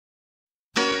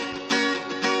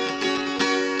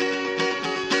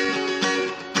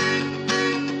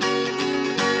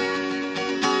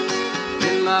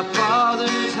my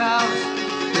Father's house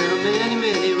there are many,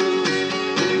 many rooms.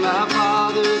 In my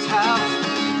Father's house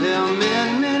there are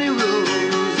many, many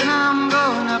rooms. And I'm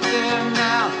going up there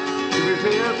now to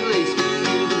prepare a place for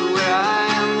you. Where I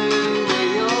am, there you may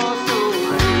also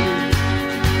be.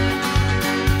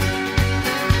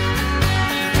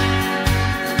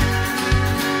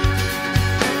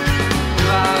 If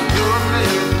I go to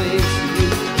prepare a place for you,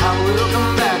 I will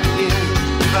come back again.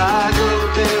 If I go to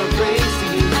prepare a place for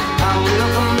you, I will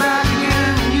come back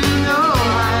again. You know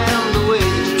I am the way,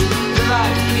 the truth, the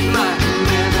life, keep my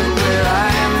command. And where I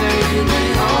am, there you may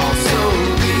also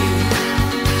be.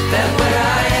 That where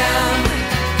I am,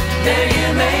 there you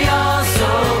may also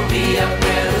be. Up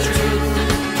where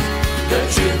the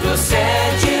truth will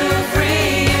set you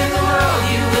free. In the world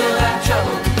you will have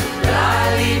trouble, but I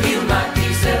leave you my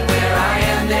peace. That where I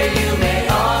am, there you may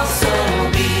also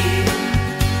be.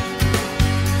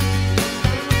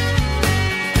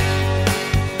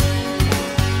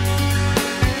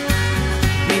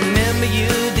 Remember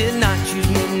you did not choose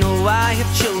me, no, I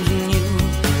have chosen you.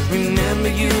 Remember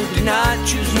you did not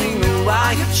choose me, no,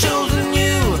 I have chosen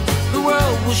you. The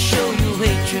world will show you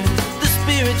hatred, the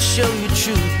Spirit show you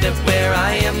truth. That where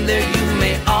I am, there you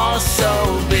may also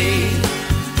be.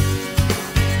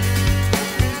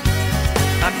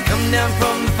 I come down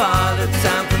from the Father,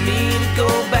 time for me to go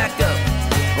back up.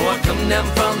 Oh, I come down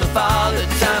from the Father,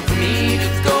 time for me to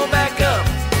go back up.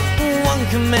 One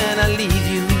command I leave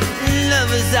you, love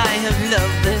as I have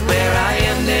loved